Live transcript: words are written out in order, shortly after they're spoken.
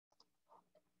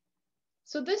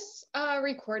So this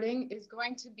recording is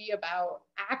going to be about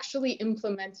actually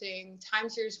implementing time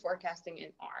series forecasting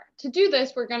in R. To do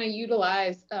this, we're going to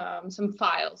utilize some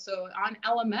files. So on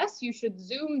LMS, you should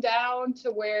zoom down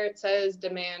to where it says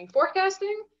demand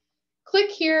forecasting. Click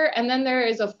here, and then there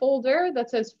is a folder that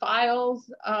says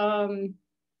files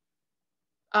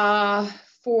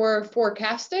for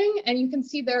forecasting, and you can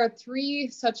see there are 3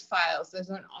 such files.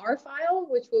 There's an R file,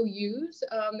 which we'll use.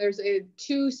 There's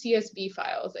 2 CSV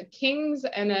files, a Kings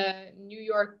and a New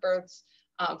York Births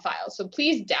file. So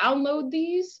please download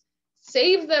these,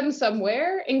 save them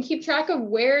somewhere, and keep track of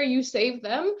where you save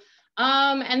them,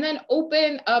 and then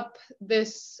open up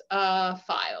this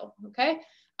file, okay?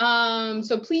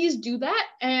 So please do that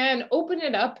and open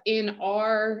it up in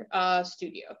R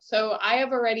Studio. So I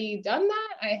have already done that.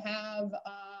 I have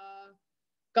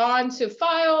gone to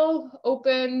File,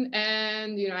 Open,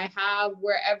 and I have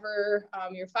wherever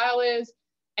your file is.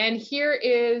 And here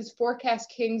is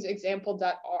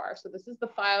forecastkings.example.r. So this is the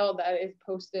file that is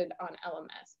posted on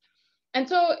LMS. And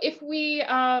so if we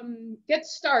get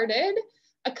started,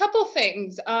 a couple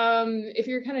things. If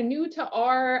you're kind of new to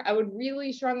R, I would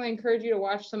really strongly encourage you to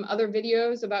watch some other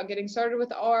videos about getting started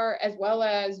with R, as well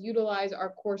as utilize our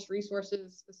course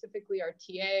resources, specifically our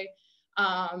TA,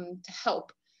 to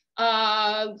help.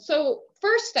 So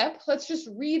first step, let's just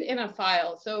read in a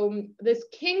file. So this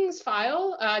Kings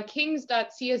file,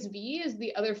 kings.csv is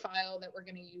the other file that we're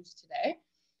going to use today.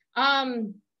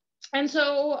 And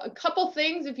so a couple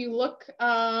things, if you look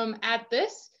at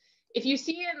this, if you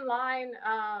see in line,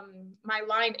 my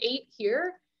line 8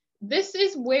 here, this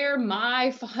is where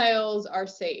my files are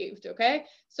saved, okay?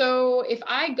 So if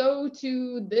I go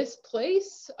to this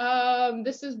place,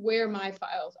 this is where my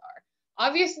files are.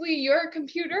 Obviously, your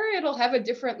computer, it'll have a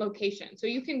different location. So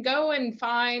you can go and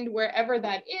find wherever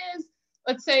that is.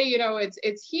 Let's say,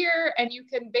 it's here, and you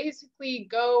can basically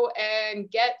go and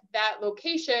get that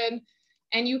location,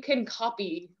 and you can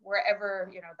copy wherever,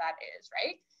 that is,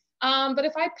 right? But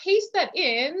if I paste that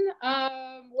in,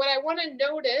 what I want to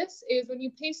notice is when you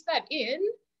paste that in,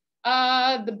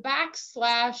 the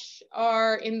backslash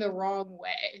are in the wrong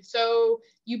way. So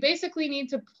you basically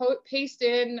need to paste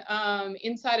in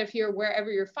inside of here wherever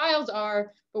your files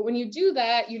are. But when you do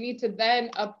that, you need to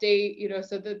then update,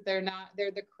 so that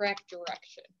they're the correct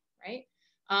direction, right?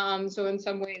 So in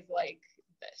some ways like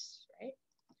this.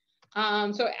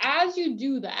 So as you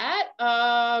do that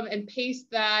and paste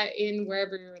that in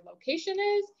wherever your location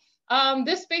is,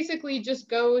 this basically just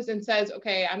goes and says,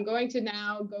 okay, I'm going to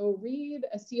now go read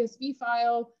a CSV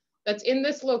file that's in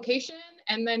this location,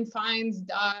 and then finds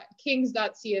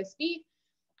kings.csv.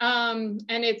 And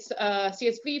it's a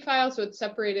CSV file, so it's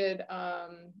separated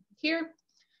here.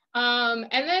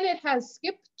 And then it has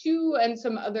skip2 and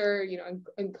some other,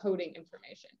 encoding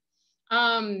information.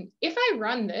 If I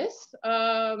run this,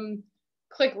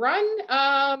 click run,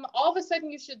 all of a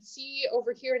sudden you should see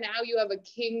over here now you have a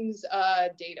Kings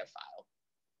data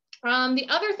file. The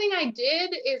other thing I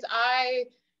did is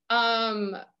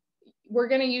we're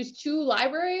going to use 2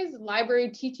 libraries, library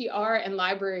TTR and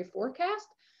library forecast.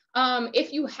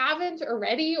 If you haven't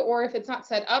already, or if it's not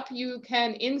set up, you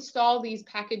can install these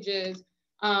packages.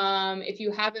 If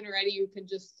you haven't already, you can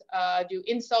just do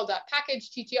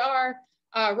install.package TTR.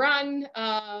 Run,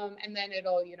 and then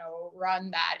it'll,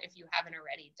 run that if you haven't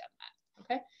already done that,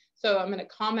 okay? So I'm gonna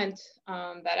comment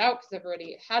that out because I've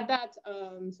already had that, so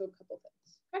a couple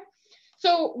things, okay?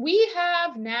 So we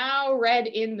have now read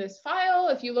in this file.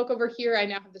 If you look over here, I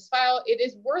now have this file. It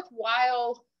is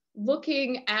worthwhile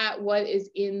looking at what is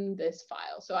in this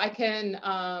file. So I can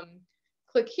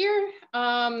click here,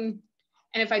 and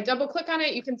if I double click on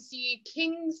it, you can see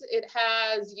Kings, it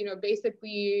has,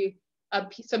 basically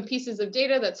some pieces of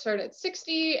data that start at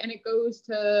 60 and it goes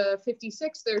to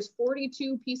 56. There's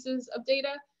 42 pieces of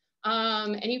data.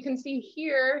 And you can see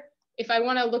here, if I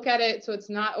want to look at it, so it's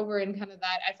not over in kind of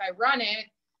that, if I run it,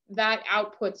 that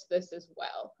outputs this as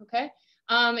well, okay?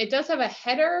 It does have a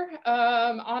header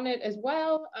on it as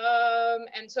well.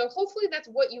 And so hopefully that's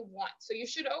what you want. So you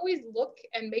should always look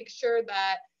and make sure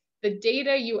that the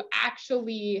data you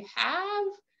actually have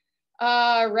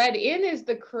read in is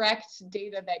the correct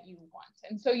data that you want.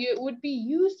 And so it would be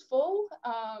useful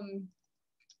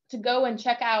to go and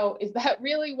check out, is that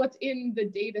really what's in the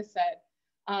data set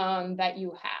that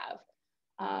you have?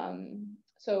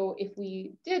 So if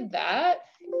we did that,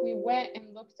 if we went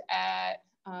and looked at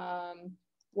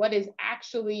what is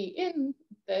actually in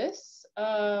this,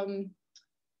 and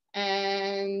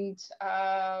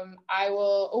I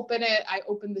will open it. I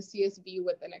open the CSV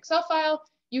with an Excel file.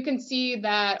 You can see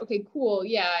that, okay, cool,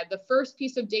 yeah, the first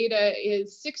piece of data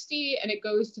is 60 and it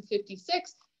goes to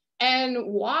 56. And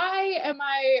why am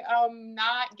I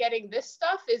not getting this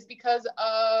stuff is because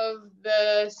of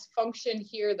this function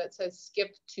here that says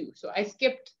skip to. So I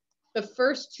skipped the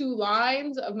first 2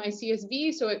 lines of my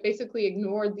CSV, so it basically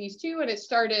ignored these 2 and it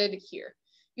started here.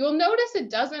 You'll notice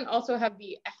it doesn't also have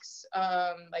the X,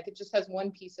 like it just has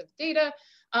 1 piece of data.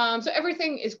 So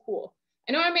everything is cool.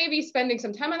 I know I may be spending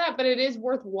some time on that, but it is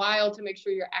worthwhile to make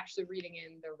sure you're actually reading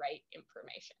in the right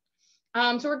information.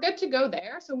 So we're good to go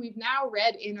there. So we've now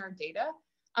read in our data.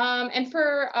 And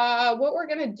for what we're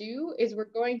going to do is we're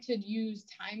going to use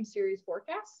time series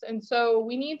forecasts. And so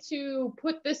we need to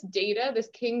put this data, this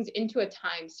Kings, into a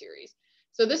time series.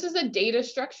 So this is a data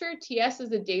structure. TS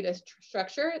is a data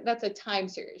structure. That's a time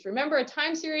series. Remember, a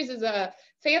time series is a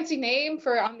fancy name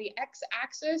for on the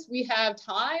x-axis, we have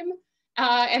time,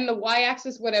 and the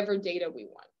y-axis, whatever data we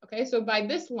want. Okay, so by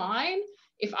this line,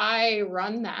 if I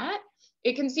run that,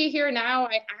 it can see here now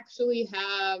I actually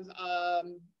have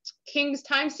Kings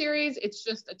time series. It's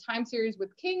just a time series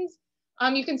with Kings.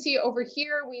 You can see over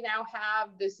here, we now have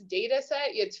this data set.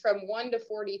 It's from 1 to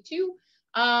 42.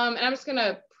 And I'm just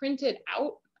gonna print it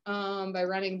out by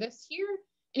running this here.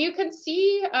 And you can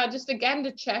see, just again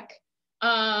to check,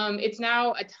 it's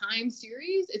now a time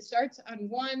series. It starts on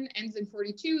 1, ends in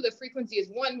 42. The frequency is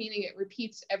 1, meaning it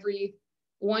repeats every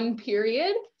 1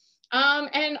 period.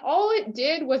 And all it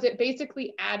did was it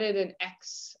basically added an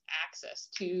x-axis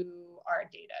to our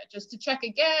data. Just to check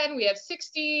again, we have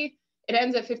 60, it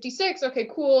ends at 56. Okay,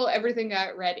 cool, everything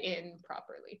got read in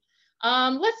properly.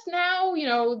 Let's now,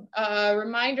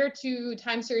 reminder to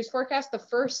time series forecast, the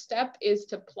first step is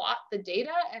to plot the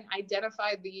data and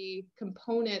identify the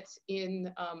components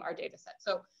in our data set.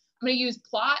 So I'm going to use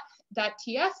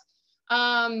plot.ts.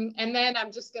 And then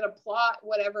I'm just going to plot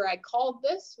whatever I called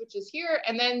this, which is here.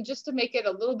 And then just to make it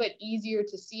a little bit easier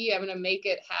to see, I'm going to make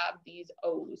it have these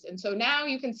O's. And so now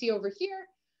you can see over here,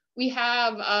 we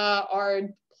have our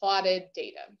plotted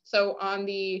data. So on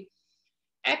the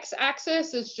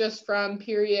x-axis is just from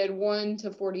period 1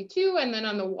 to 42. And then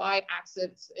on the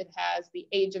y-axis, it has the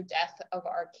age of death of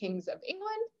our Kings of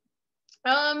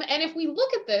England. And if we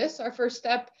look at this, our first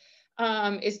step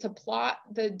is to plot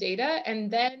the data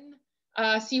and then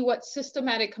see what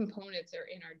systematic components are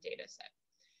in our data set.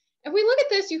 If we look at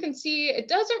this, you can see it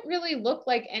doesn't really look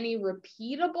like any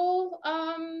repeatable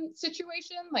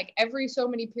situation, like every so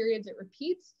many periods it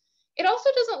repeats. It also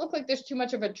doesn't look like there's too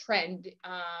much of a trend.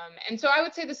 And so I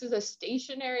would say this is a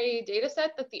stationary data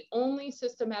set that the only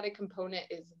systematic component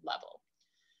is level.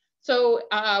 So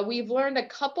we've learned a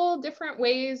couple different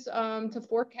ways to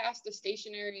forecast a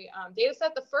stationary data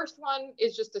set. The first one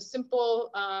is just a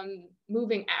simple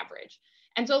moving average.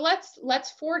 And so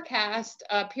let's forecast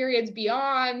periods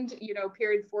beyond,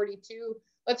 period 42.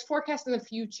 Let's forecast in the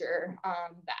future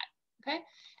that, okay?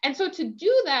 And so to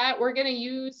do that, we're gonna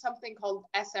use something called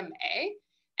SMA.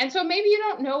 And so maybe you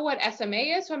don't know what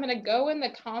SMA is. So I'm gonna go in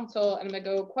the console and I'm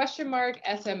gonna go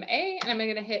 $SMA and I'm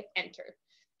gonna hit enter.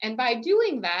 And by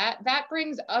doing that, that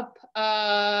brings up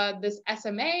this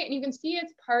SMA and you can see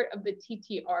it's part of the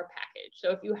TTR package.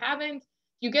 So if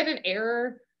you get an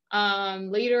error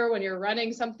later when you're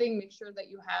running something, make sure that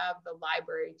you have the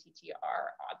library TTR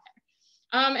on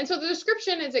there. And so the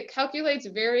description is it calculates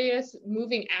various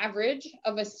moving average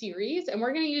of a series. And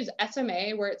we're going to use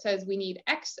SMA where it says we need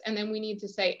X and then we need to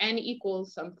say N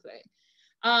equals something.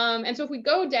 And so if we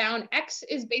go down, X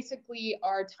is basically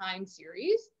our time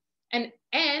series. And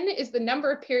N is the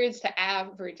number of periods to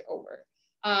average over.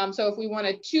 So if we want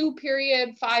a 2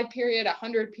 period, 5 period,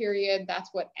 100 period, that's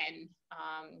what N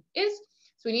is.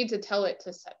 So we need to tell it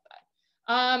to set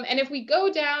that. And if we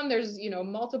go down, there's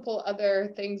multiple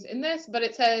other things in this, but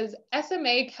it says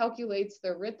SMA calculates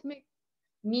the rhythmic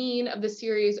mean of the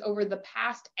series over the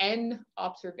past N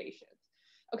observations.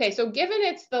 Okay, so given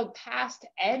it's the past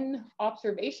N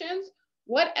observations,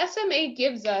 what SMA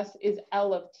gives us is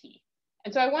L of T.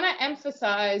 And so I want to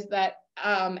emphasize that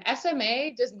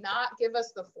SMA does not give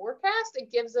us the forecast,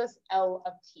 it gives us L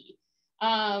of T.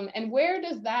 And where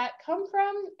does that come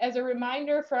from? As a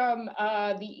reminder from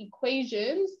the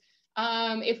equations,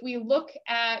 if we look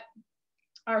at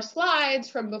our slides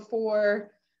from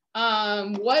before,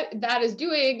 what that is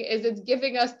doing is it's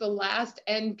giving us the last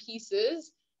N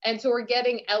pieces. And so we're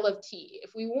getting L of T.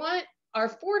 If we want our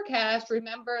forecast,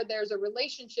 remember there's a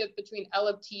relationship between L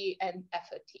of T and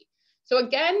F of T. So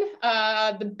again,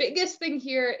 the biggest thing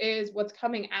here is what's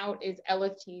coming out is L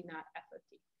of T, not F of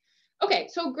T. Okay,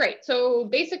 so great. So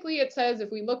basically it says if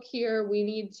we look here, we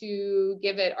need to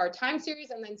give it our time series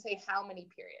and then say how many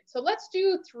periods. So let's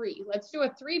do 3. Let's do a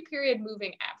 3-period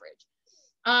moving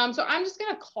average. So I'm just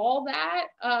going to call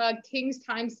that King's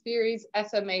time series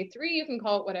SMA3. You can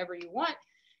call it whatever you want.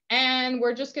 And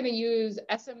we're just going to use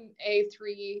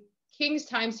SMA3 King's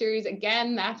time series.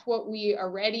 Again, that's what we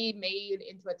already made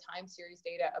into a time series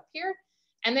data up here.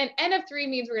 And then N of 3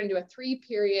 means we're going to do a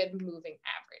 3-period moving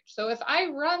average. So if I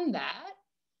run that,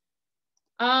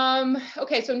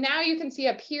 okay, so now you can see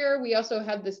up here, we also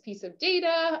have this piece of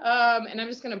data, and I'm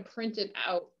just going to print it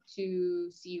out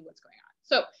to see what's going on.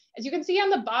 So as you can see on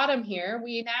the bottom here,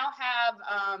 we now have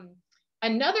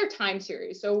another time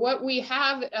series. So what we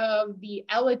have of the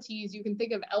LATs, you can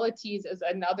think of LATs as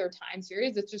another time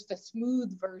series. It's just a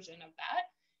smooth version of that.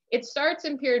 It starts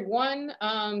in period 1,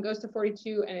 goes to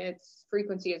 42, and its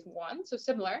frequency is 1, so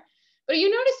similar. But you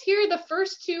notice here the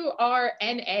first two are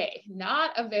NA,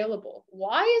 not available.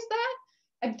 Why is that?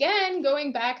 Again,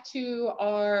 going back to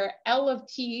our L of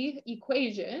T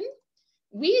equation,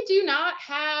 we do not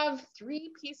have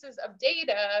 3 pieces of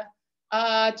data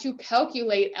to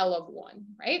calculate L of 1,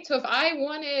 right? So if I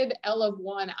wanted L of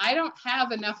 1, I don't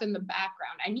have enough in the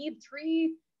background. I need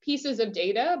 3 pieces of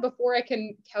data before I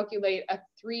can calculate a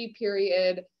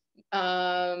 3-period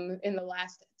in the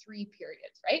last 3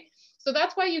 periods, right? So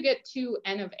that's why you get 2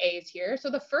 N of A's here. So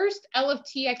the first L of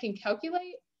T I can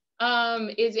calculate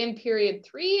is in period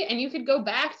 3, and you could go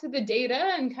back to the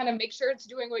data and kind of make sure it's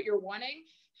doing what you're wanting.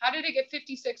 How did it get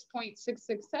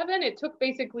 56.667? It took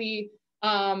basically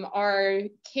our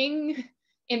king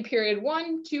in period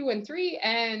 1, 2, and 3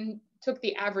 and took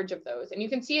the average of those. And you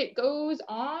can see it goes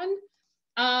on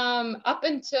up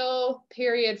until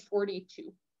period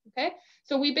 42. Okay,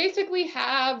 so we basically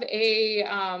have a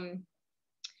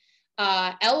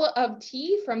L of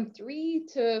T from 3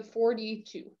 to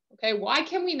 42. Okay, why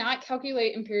can we not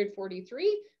calculate in period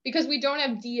 43? Because we don't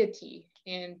have D of T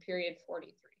in period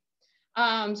 43.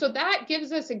 So that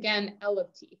gives us, again, L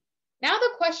of T. Now the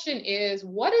question is,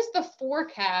 what is the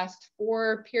forecast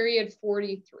for period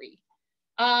 43?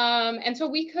 And so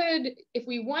we could, if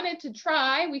we wanted to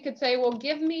try, we could say, well,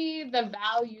 give me the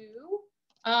value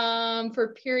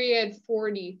for period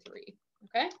 43,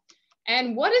 okay?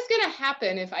 And what is going to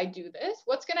happen if I do this?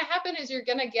 What's going to happen is you're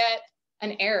going to get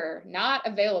an error, not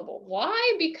available.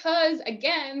 Why? Because,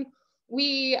 again,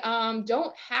 we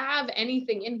don't have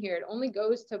anything in here. It only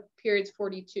goes to periods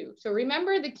 42. So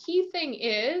remember, the key thing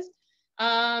is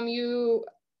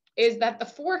that the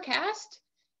forecast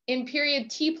in period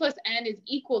T plus N is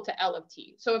equal to L of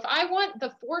T. So if I want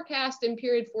the forecast in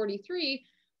period 43,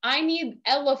 I need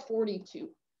L of 42.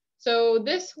 So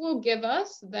this will give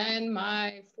us then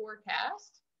my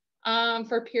forecast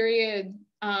for period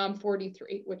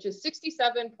 43, which is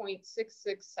 67.667,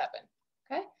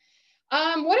 okay?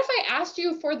 What if I asked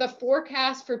you for the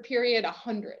forecast for period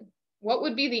 100? What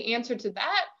would be the answer to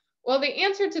that? Well, the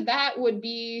answer to that would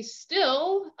be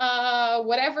still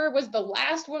whatever was the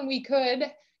last one we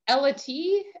could, L of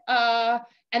T, and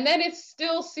then it's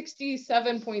still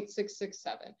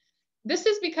 67.667. This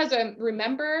is because,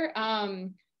 remember,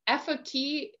 F of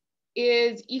T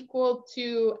is equal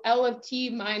to L of T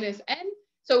minus N.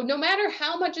 So no matter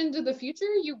how much into the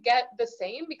future, you get the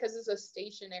same because it's a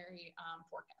stationary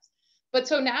forecast. But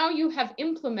so now you have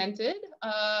implemented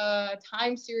a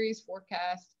time series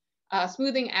forecast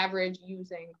smoothing average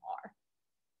using R.